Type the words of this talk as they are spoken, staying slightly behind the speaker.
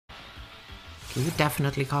Okay, you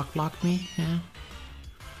definitely cock-blocked me, yeah.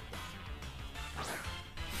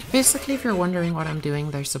 Basically, if you're wondering what I'm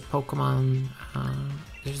doing, there's a Pokemon,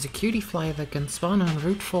 there's a cutie fly that can spawn on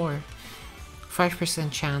Route 4.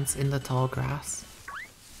 5% chance in the tall grass.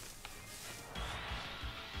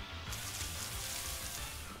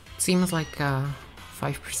 Seems like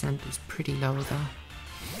 5% is pretty low though.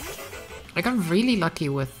 I got really lucky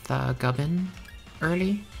with Grubbin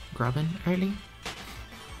early,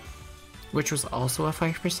 which was also a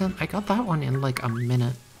 5%. I got that one in like a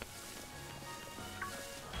minute.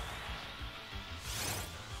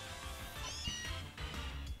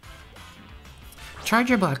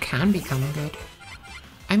 Charger Bug can become good.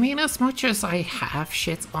 I mean, as much as I have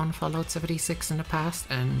shit on Fallout 76 in the past,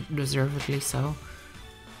 and deservedly so,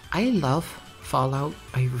 I love Fallout.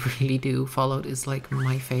 I really do. Fallout is like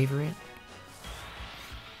my favorite.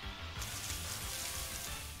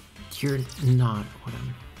 You're not what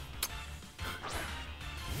I'm...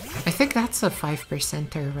 I think that's a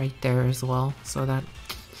 5%er right there as well, so that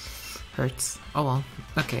hurts. Oh well.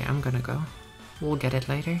 Okay, I'm gonna go. We'll get it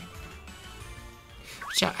later.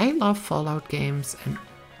 Yeah, I love Fallout games and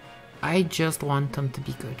I just want them to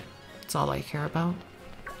be good. That's all I care about.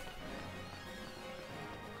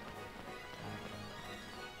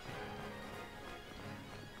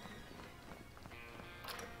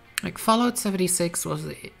 Like Fallout 76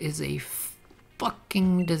 is a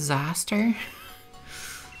fucking disaster.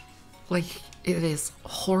 Like it is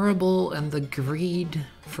horrible and the greed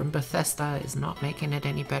from Bethesda is not making it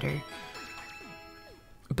any better.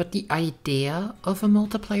 But the idea of a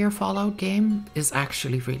multiplayer Fallout game is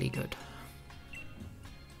actually really good.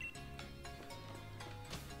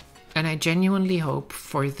 And I genuinely hope,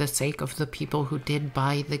 for the sake of the people who did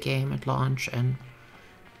buy the game at launch and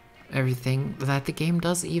everything, that the game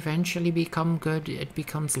does eventually become good. It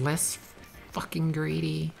becomes less fucking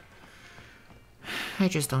greedy. I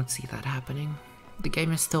just don't see that happening. The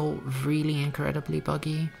game is still really incredibly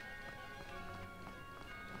buggy.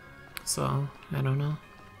 So, I don't know.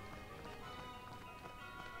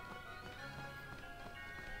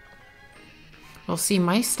 Well, see,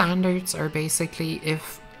 my standards are basically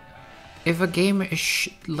if a game is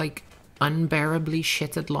like unbearably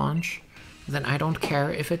shit at launch, then I don't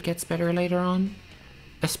care if it gets better later on.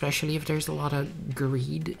 Especially if there's a lot of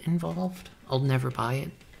greed involved. I'll never buy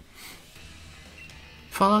it.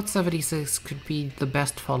 Fallout 76 could be the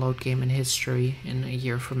best Fallout game in history in a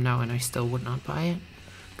year from now and I still would not buy it.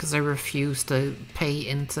 Because I refuse to pay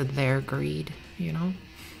into their greed, you know?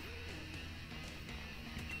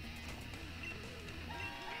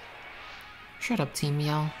 Shut up, Team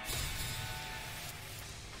Yell.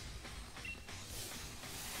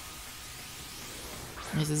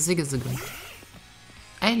 There's a Zigzagoon.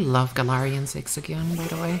 I love Galarian Zigzagoon, by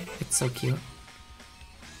the way. It's so cute.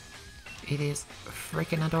 It is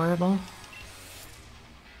freaking adorable.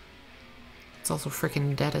 It's also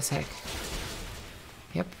freaking dead as heck.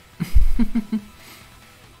 Yep.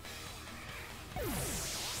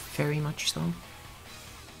 Very much so.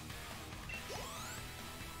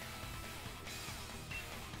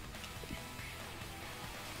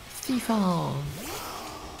 Thiefall!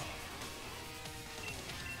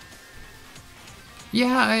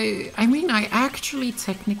 Yeah, I mean, I actually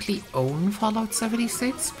technically own Fallout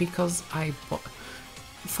 76 because I bought...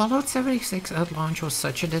 Fallout 76 at launch was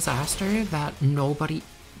such a disaster that nobody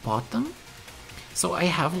bought them. So I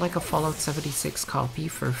have like a Fallout 76 copy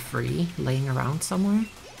for free laying around somewhere.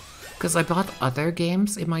 Because I bought other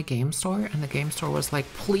games in my game store and the game store was like,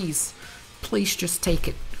 please just take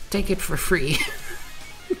it. Take it for free.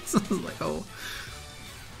 So I was like, oh.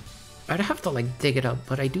 I'd have to like dig it up,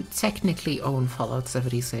 but I do technically own Fallout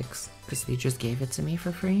 76 because they just gave it to me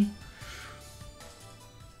for free.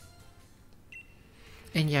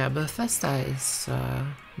 And yeah, Bethesda is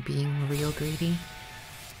being real greedy.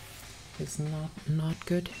 It's not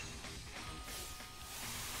good.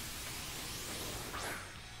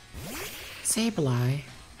 Sableye.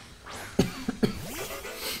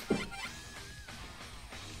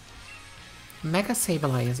 Mega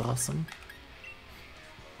Sableye is awesome.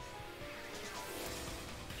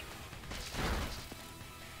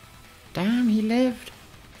 Damn, he lived!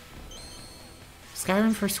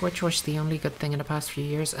 Skyrim for Switch was the only good thing in the past few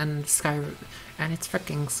years, and it's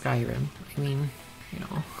freaking Skyrim. I mean, you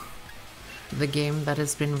know, the game that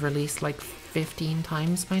has been released like 15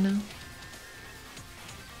 times by now.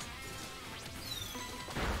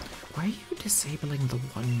 Why are you disabling the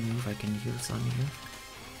one move I can use on you?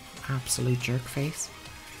 Absolute jerk face.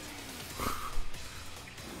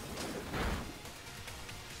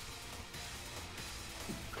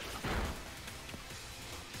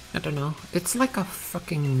 don't know. It's like a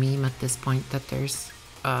fucking meme at this point that there's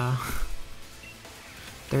a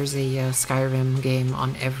Skyrim game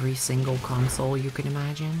on every single console you can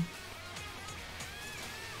imagine.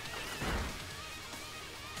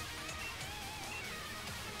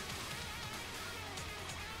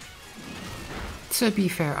 To be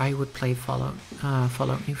fair, I would play Fallout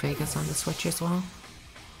New Vegas on the Switch as well.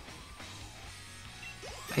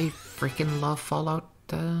 I freaking love Fallout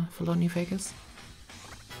New Vegas.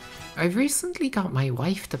 I recently got my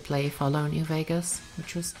wife to play Fallout New Vegas,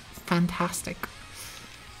 which was fantastic.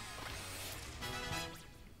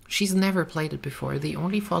 She's never played it before. The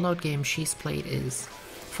only Fallout game she's played is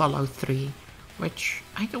Fallout 3, which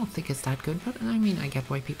I don't think is that good, but I mean, I get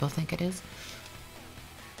why people think it is.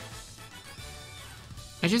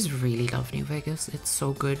 I just really love New Vegas. It's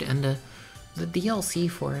so good, and the DLC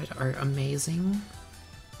for it are amazing.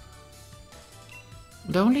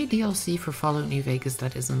 The only DLC for Fallout New Vegas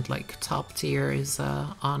that isn't like top tier is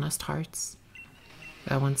Honest Hearts.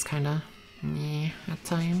 That one's kinda meh at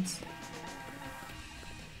times.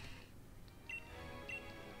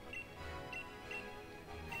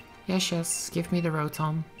 Yes, yes, give me the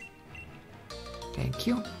Rotom. Thank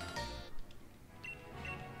you.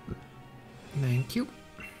 Thank you.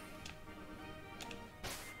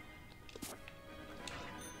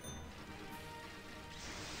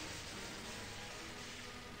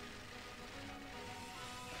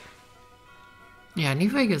 Yeah, New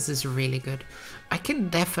Vegas is really good. I can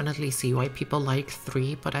definitely see why people like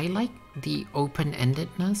 3, but I like the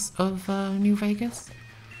open-endedness of New Vegas.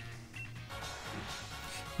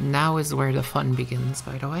 Now is where the fun begins,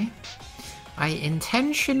 by the way. I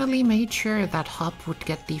intentionally made sure that Hop would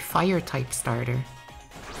get the Fire-type starter.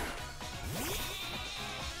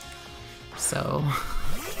 So...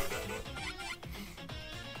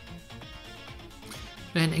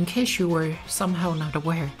 And in case you were somehow not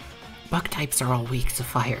aware, Bug types are all weak to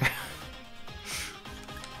fire.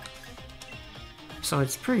 So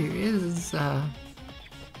it's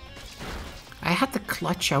I had to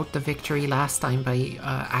clutch out the victory last time by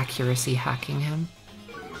accuracy hacking him.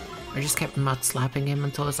 I just kept mud slapping him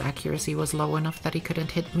until his accuracy was low enough that he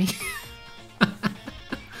couldn't hit me.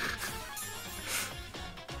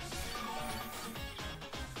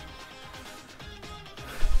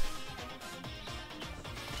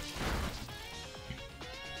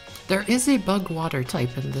 There is a bug water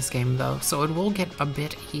type in this game though, so it will get a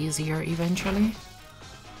bit easier eventually.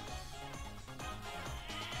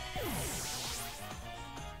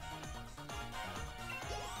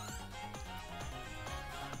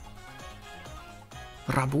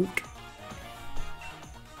 Raboot.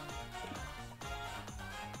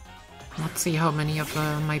 Let's see how many of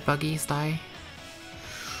my buggies die.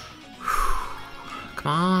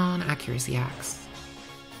 Come on, accuracy axe.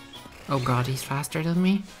 Oh god, he's faster than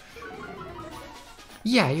me.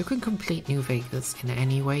 Yeah, you can complete New Vegas in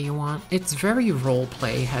any way you want. It's very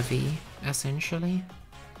roleplay heavy, essentially.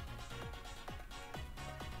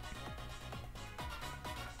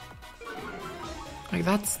 Like,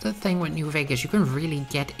 that's the thing with New Vegas, you can really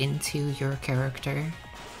get into your character.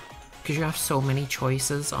 Because you have so many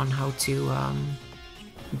choices on how to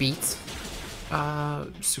beat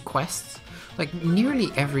quests. Like, nearly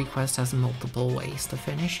every quest has multiple ways to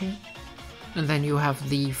finish it. And then you have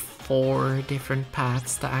the 4 different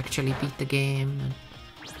paths to actually beat the game. And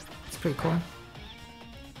it's pretty cool.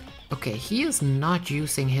 Okay, he is not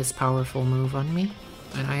using his powerful move on me.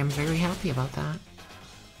 And I am very happy about that.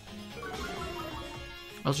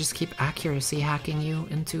 I'll just keep accuracy hacking you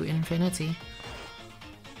into infinity.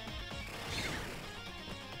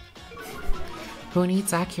 Who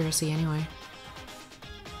needs accuracy anyway?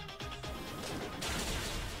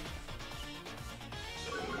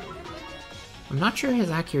 I'm not sure his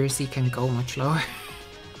accuracy can go much lower.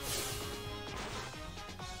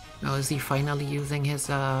 Oh, is he finally using his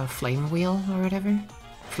flame wheel or whatever?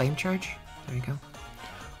 Flame charge? There you go.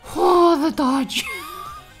 Oh, the dodge!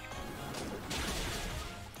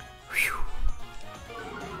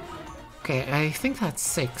 Okay, I think that's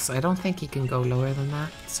 6. I don't think he can go lower than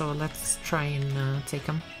that. So let's try and take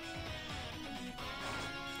him.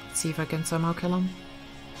 See if I can somehow kill him.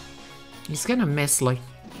 He's gonna miss like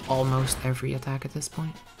almost every attack at this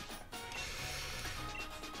point.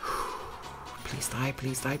 Please die,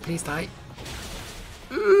 please die, please die.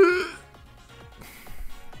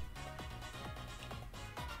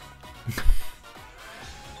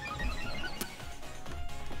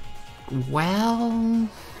 Well...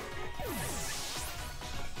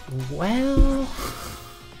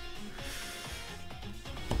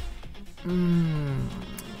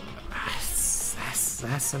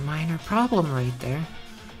 That's a minor problem right there.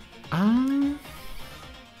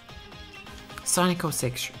 Sonic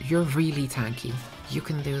 06, you're really tanky. You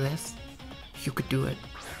can do this. You could do it.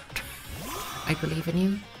 I believe in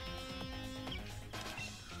you.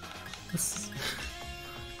 This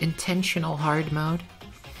intentional hard mode.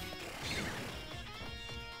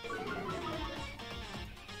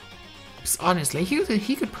 Honestly,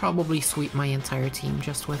 he could probably sweep my entire team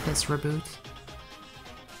just with this reboot.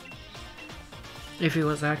 If he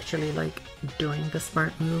was actually, like, doing the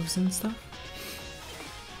smart moves and stuff.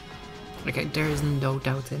 Like, there is no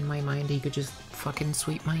doubt in my mind he could just fucking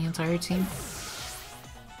sweep my entire team.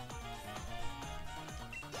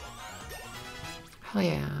 Hell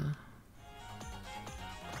yeah.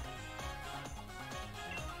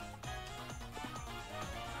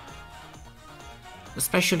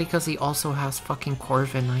 Especially because he also has fucking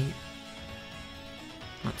Corviknight.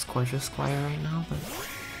 That's Corvus Squire right now, but...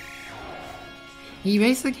 He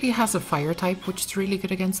basically has a fire type, which is really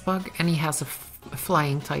good against Bug, and he has a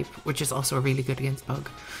flying type, which is also really good against Bug.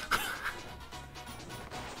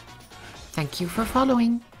 Thank you for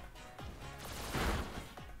following.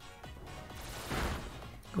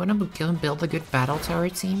 You wanna build a good battle tower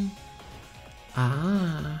team?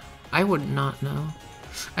 Ah, I would not know.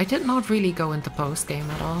 I did not really go into post-game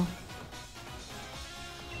at all.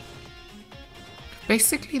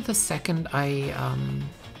 Basically, the second I,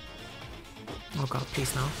 oh god,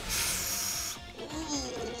 please no.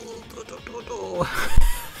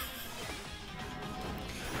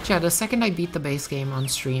 Yeah, the second I beat the base game on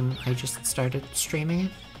stream, I just started streaming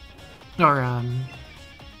it. Or,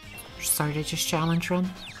 started just challenge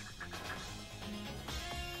run.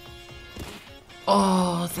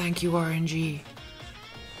 Oh, thank you, RNG.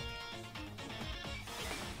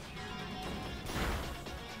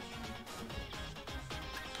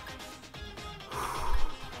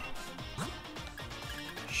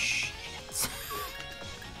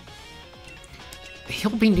 He'll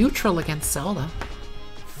be neutral against Zelda.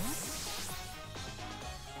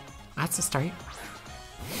 That's a start.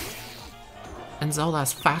 And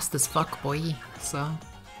Zelda's fast as fuck, boy, so...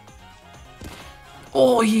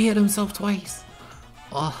 Oh, he hit himself twice!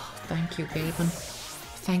 Oh, thank you, Gaben.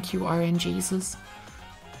 Thank you, RNGesus.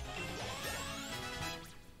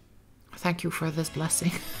 Thank you for this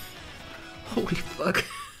blessing. Holy fuck.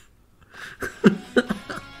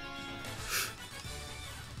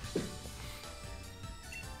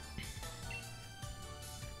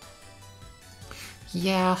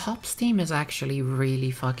 Yeah, Hop's team is actually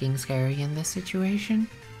really fucking scary in this situation.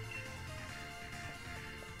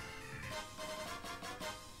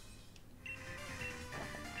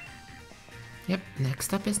 Yep,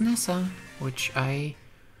 next up is Nessa, which I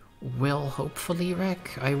will hopefully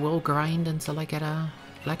wreck. I will grind until I get a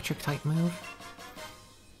electric type move.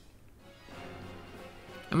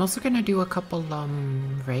 I'm also gonna do a couple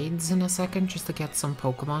raids in a second just to get some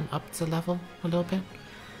Pokemon up to level a little bit.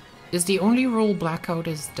 Is the only rule Blackout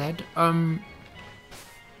is dead?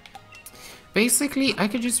 Basically, I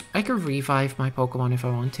could revive my Pokemon if I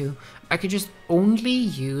want to. I could just only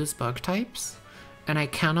use bug types, and I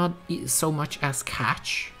cannot so much as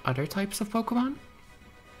catch other types of Pokemon.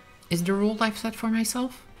 Is the rule I've set for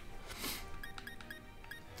myself?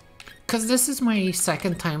 Because this is my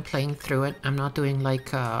second time playing through it. I'm not doing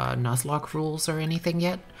like Nuzlocke rules or anything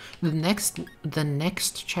yet. The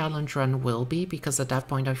next challenge run will be, because at that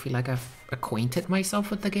point I feel like I've acquainted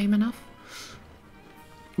myself with the game enough.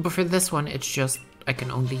 But for this one, it's just I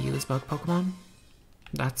can only use bug Pokemon.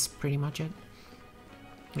 That's pretty much it.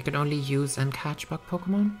 I can only use and catch bug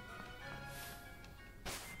Pokemon.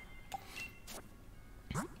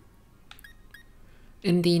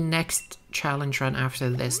 In the next challenge run after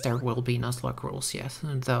this, there will be Nuzlocke rules, yes.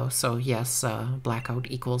 Though, so yes, Blackout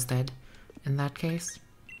equals dead in that case.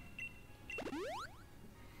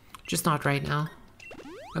 Just not right now.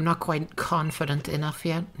 I'm not quite confident enough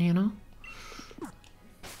yet, you know?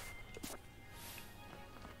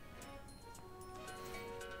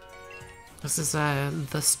 This is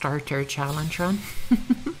the starter challenge run.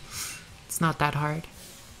 It's not that hard.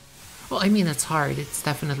 Well, I mean, it's hard. It's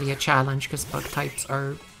definitely a challenge because bug types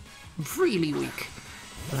are really weak.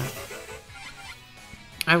 But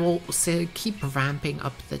I will keep ramping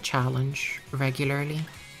up the challenge regularly.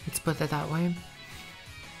 Let's put it that way.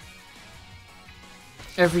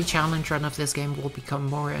 Every challenge run of this game will become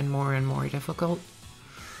more and more and more difficult.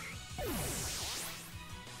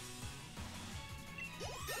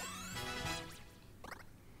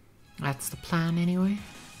 That's the plan anyway.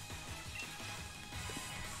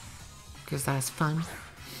 Because that's fun.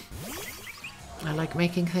 I like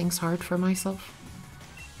making things hard for myself.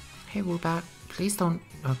 Hey, Woobat, please don't...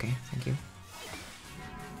 Okay, thank you.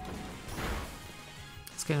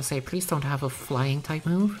 I was gonna say, please don't have a flying type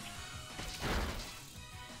move.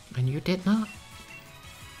 And you did not.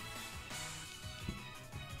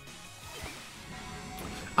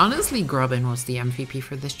 Honestly, Grubbin was the MVP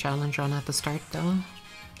for this challenge run at the start, though.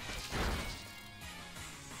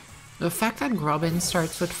 The fact that Grubbin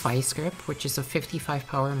starts with Vice Grip, which is a 55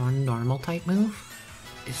 power more normal type move,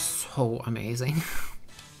 is so amazing.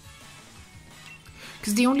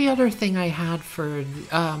 Because the only other thing I had for...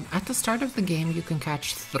 at the start of the game, you can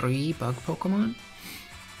catch 3 bug Pokemon.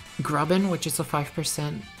 Grubbin, which is a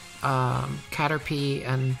 5%, Caterpie,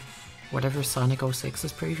 and whatever Sonic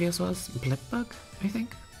 06's previous was. Blipbug, I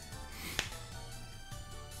think.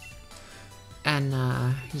 And,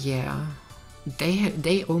 yeah.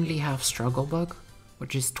 They only have Struggle Bug,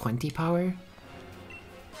 which is 20 power.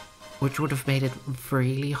 Which would have made it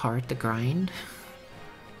really hard to grind.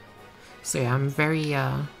 So yeah, I'm very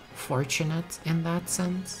fortunate in that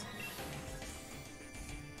sense.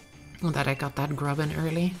 That I got that Grubbin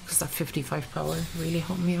early, because that 55 power really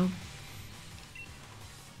helped me out.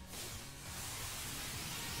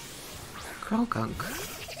 Croagunk.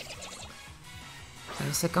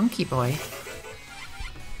 There's a gunky boy.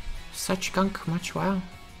 Such gunk, much wow.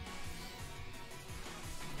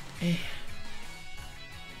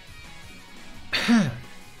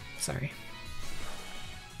 Sorry.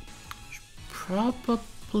 Should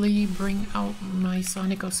probably bring out my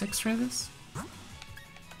Sonic 06 for this.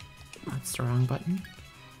 That's the wrong button.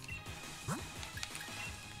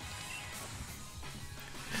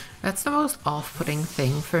 That's the most off-putting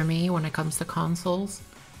thing for me when it comes to consoles.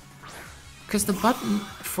 Because the button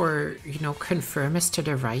for, you know, confirm is to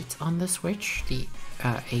the right on the Switch, the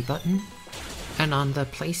A button. And on the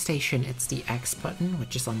PlayStation, it's the X button,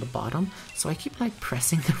 which is on the bottom. So I keep, like,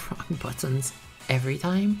 pressing the wrong buttons every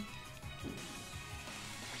time.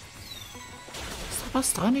 Stop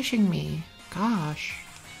astonishing me. Gosh.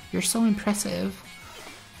 You're so impressive.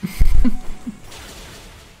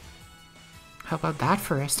 How about that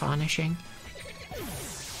for astonishing?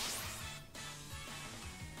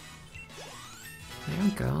 There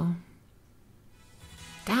we go.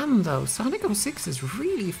 Damn though, Sonic 06 is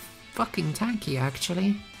really fucking tanky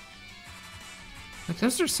actually. Like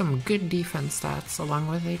those are some good defense stats along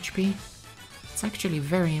with HP. It's actually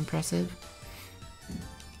very impressive.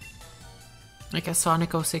 I guess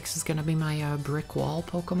Sonic 06 is gonna be my brick wall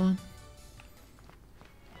Pokemon.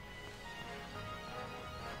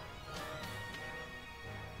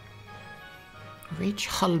 Reach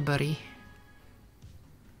Hulbury.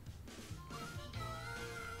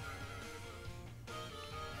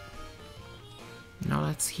 Now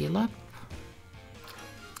let's heal up.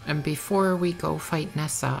 And before we go fight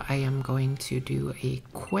Nessa, I am going to do a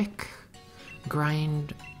quick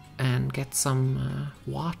grind and get some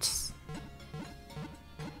watts.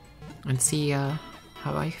 And see how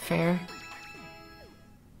I fare.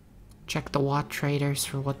 Check the Watt traders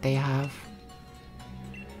for what they have.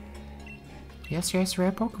 Yes, yes,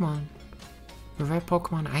 rare Pokemon. The rare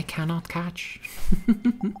Pokemon I cannot catch.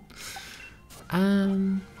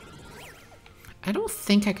 I don't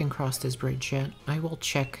think I can cross this bridge yet. I will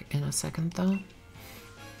check in a second though.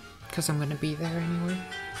 Because I'm gonna be there anyway.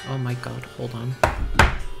 Oh my god, hold on.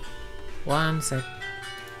 1 sec.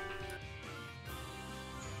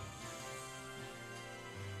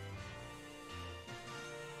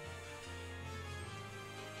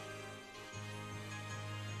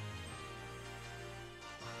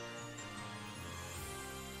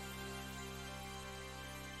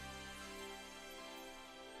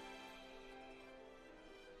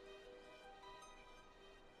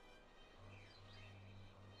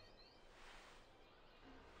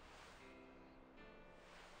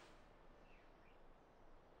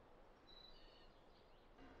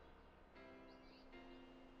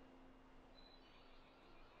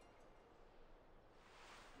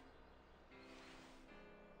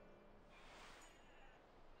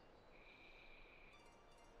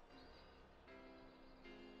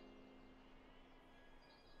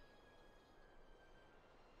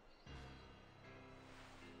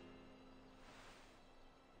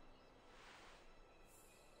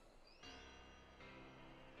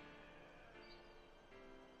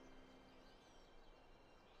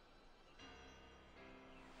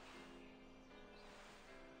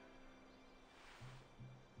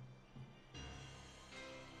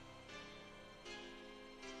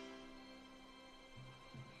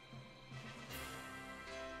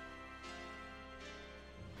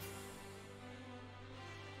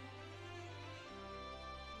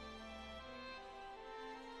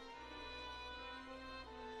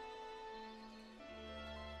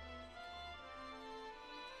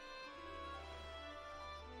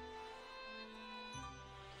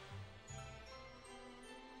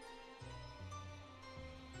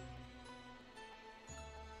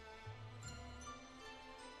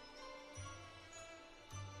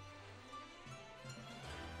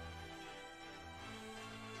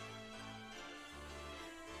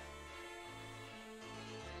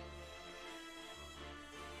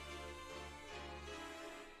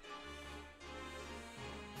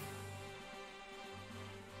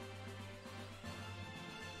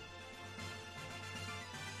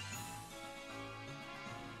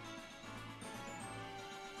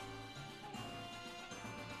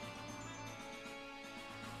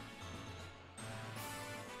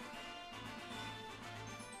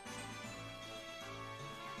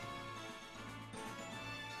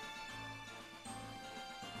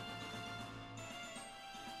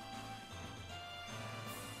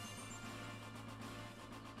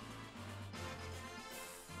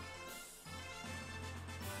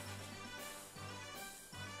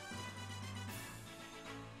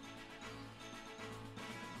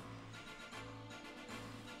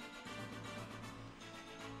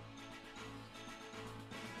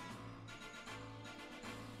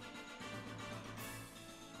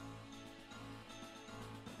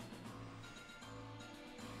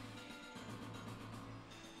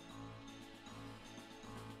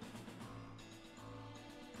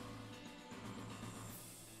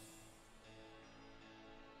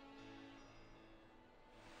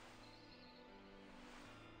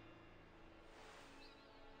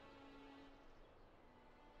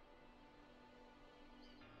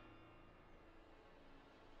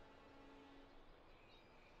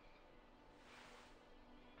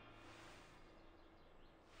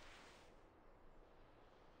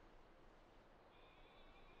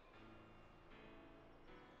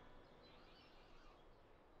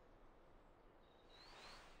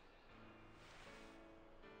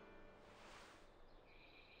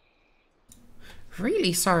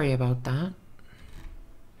 Really sorry about that.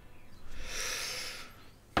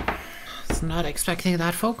 Was not expecting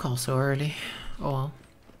that phone call so early. Oh well.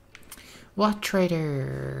 What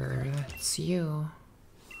trader? That's you.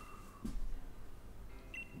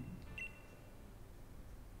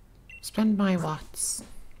 Spend my watts.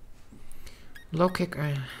 Low kick.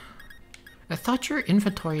 I thought your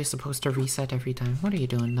inventory is supposed to reset every time. What are you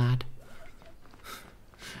doing, lad?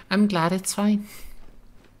 I'm glad it's fine.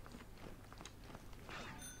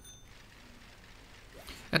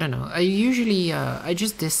 I don't know. I usually, I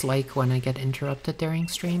just dislike when I get interrupted during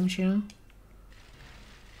streams, you know?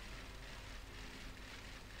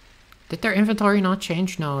 Did their inventory not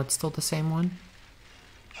change? No, it's still the same one.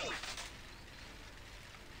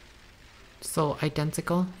 Still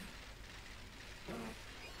identical.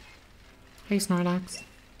 Hey, Snorlax.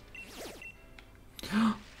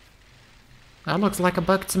 That looks like a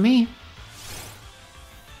bug to me.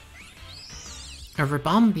 A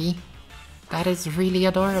Ribombee. That is really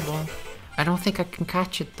adorable. I don't think I can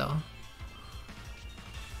catch it though.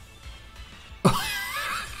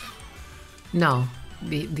 No.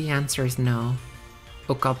 The answer is no.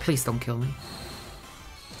 Oh god, please don't kill me.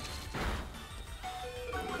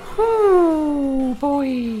 Oh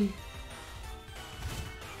boy.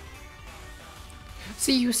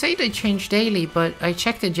 See, you say they change daily, but I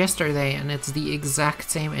checked it yesterday and it's the exact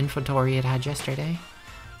same inventory it had yesterday.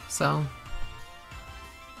 So...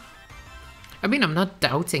 I mean, I'm not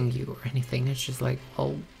doubting you or anything, it's just like,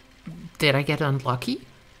 oh, did I get unlucky?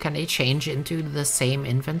 Can they change into the same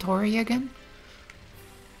inventory again?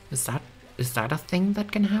 Is that a thing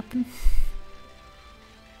that can happen?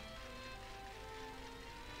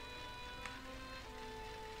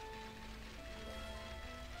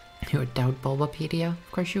 You would doubt Bulbapedia?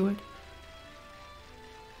 Of course you would.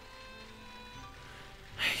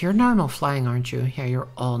 You're normal flying, aren't you? Yeah, you're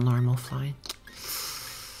all normal flying.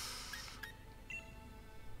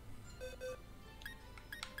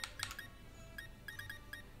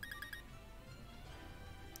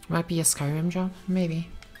 Might be a Skyrim job, maybe.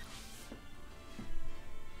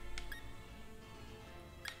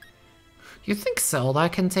 You think Zelda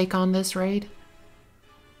can take on this raid?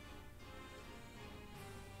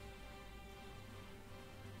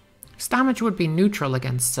 Stamage would be neutral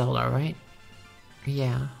against Zelda, right?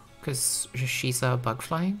 Yeah, because she's a bug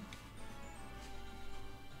flying.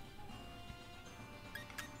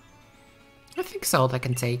 I think Zelda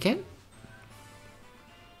can take it.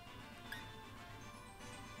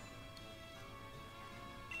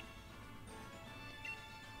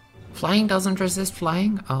 Flying doesn't resist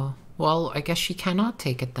flying? Oh, well, I guess she cannot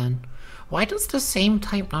take it then. Why does the same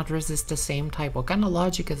type not resist the same type? What kind of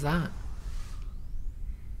logic is that?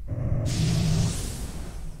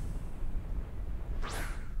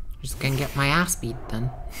 Just gonna get my ass beat then.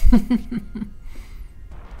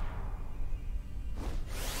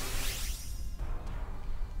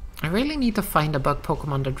 I really need to find a bug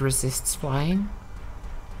Pokemon that resists flying.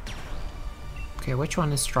 Okay, which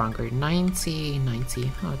one is stronger? 90,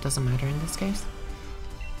 90. Oh, it doesn't matter in this case.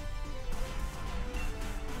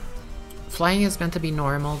 Flying is meant to be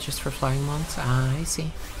normal just for flying mons. Ah, I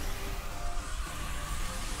see.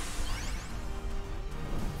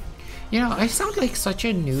 You know, I sound like such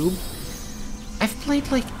a noob. I've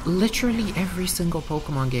played like literally every single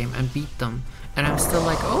Pokemon game and beat them. And I'm still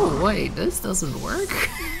like, oh wait, this doesn't work.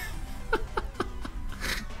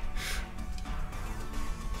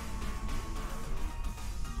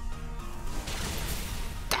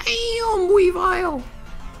 Damn, Weavile!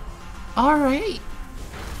 Alright.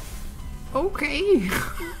 Okay.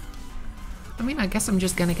 I mean, I guess I'm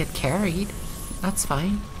just gonna get carried. That's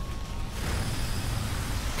fine.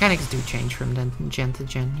 Mechanics do change from gen to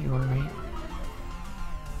gen, you are right.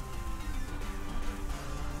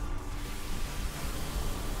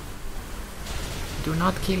 Do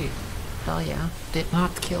not kill. Hell yeah, did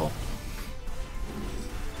not kill.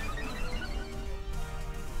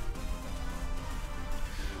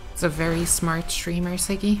 It's a very smart streamer,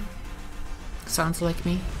 Siggy. Sounds like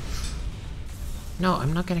me. No,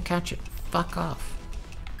 I'm not gonna catch it. Fuck off.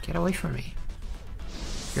 Get away from me.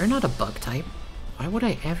 You're not a bug type. Why would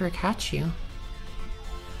I ever catch you?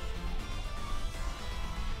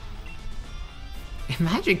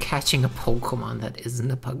 Imagine catching a Pokemon that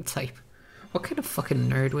isn't a bug type. What kind of fucking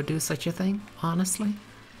nerd would do such a thing, honestly?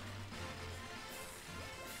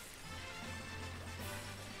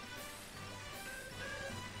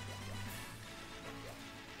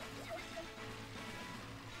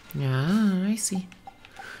 Yeah, I see.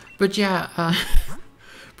 But yeah,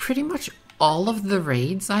 pretty much all of the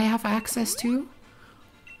raids I have access to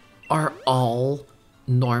are all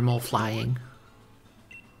normal flying.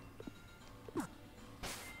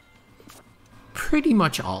 pretty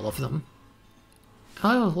much all of them.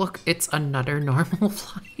 Oh, look, it's another normal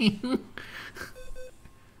flying.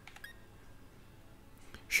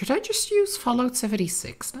 Should I just use Fallout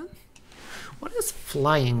 76 then? What is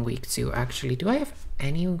flying weak to, actually? Do I have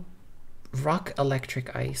any rock,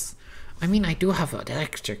 electric, ice? I mean, I do have an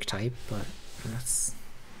electric type, but that's...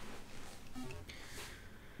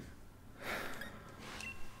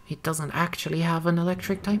 It doesn't actually have an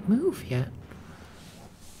electric type move yet.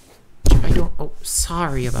 I don't... Oh,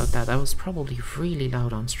 sorry about that. That was probably really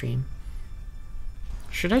loud on stream.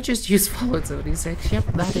 Should I just use Fallout 76?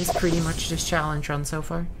 Yep, that is pretty much this challenge run so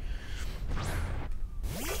far.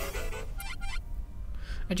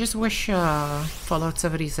 I just wish Fallout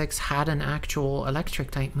 76 had an actual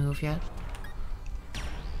electric type move yet.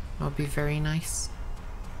 That would be very nice.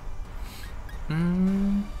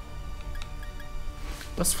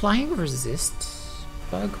 Does flying resist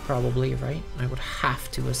bug? Probably, right? I would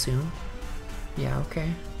have to assume. Yeah, okay.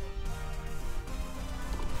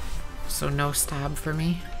 So no stab for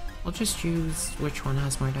me. I'll just use... Which one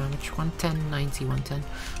has more damage? 110, 90, 110.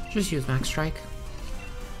 Just use max strike.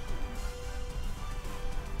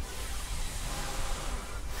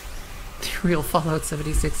 The real Fallout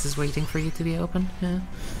 76 is waiting for you to be open. Yeah.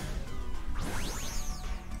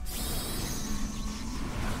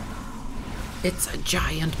 It's a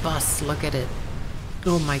giant bus, look at it.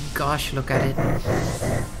 Oh my gosh, look at it.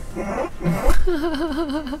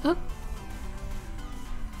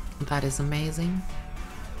 That is amazing.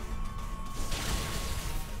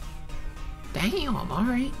 Damn,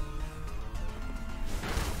 alright.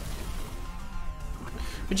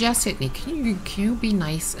 But yeah, Sydney, can you be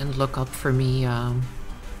nice and look up for me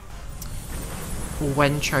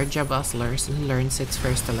when Charjabus learns its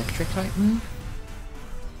first electric type move?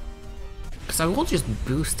 Because I will just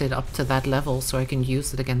boost it up to that level so I can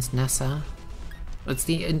use it against Nessa. That's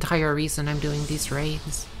the entire reason I'm doing these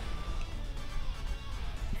raids.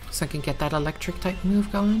 So I can get that electric type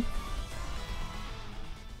move going.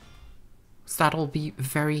 So that'll be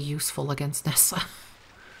very useful against Nessa.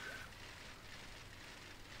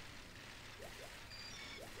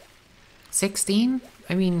 $16?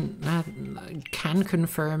 I mean, that can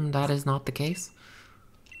confirm that is not the case.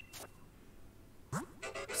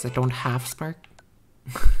 Because I don't have Spark.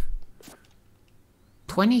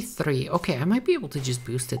 23. Okay, I might be able to just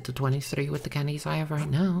boost it to 23 with the candies I have right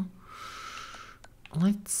now.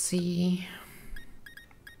 Let's see.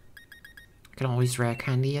 I can always rare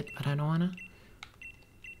candy it, but I don't wanna.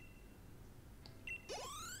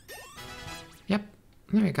 Yep,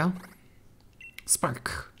 there we go.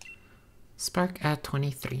 Spark. Spark at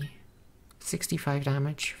 23. 65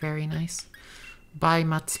 damage, very nice. Bye,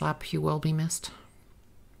 Mudslap, you will be missed.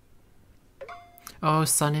 Oh,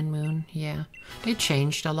 Sun and Moon, yeah. They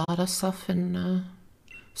changed a lot of stuff in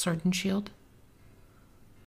Sword and Shield.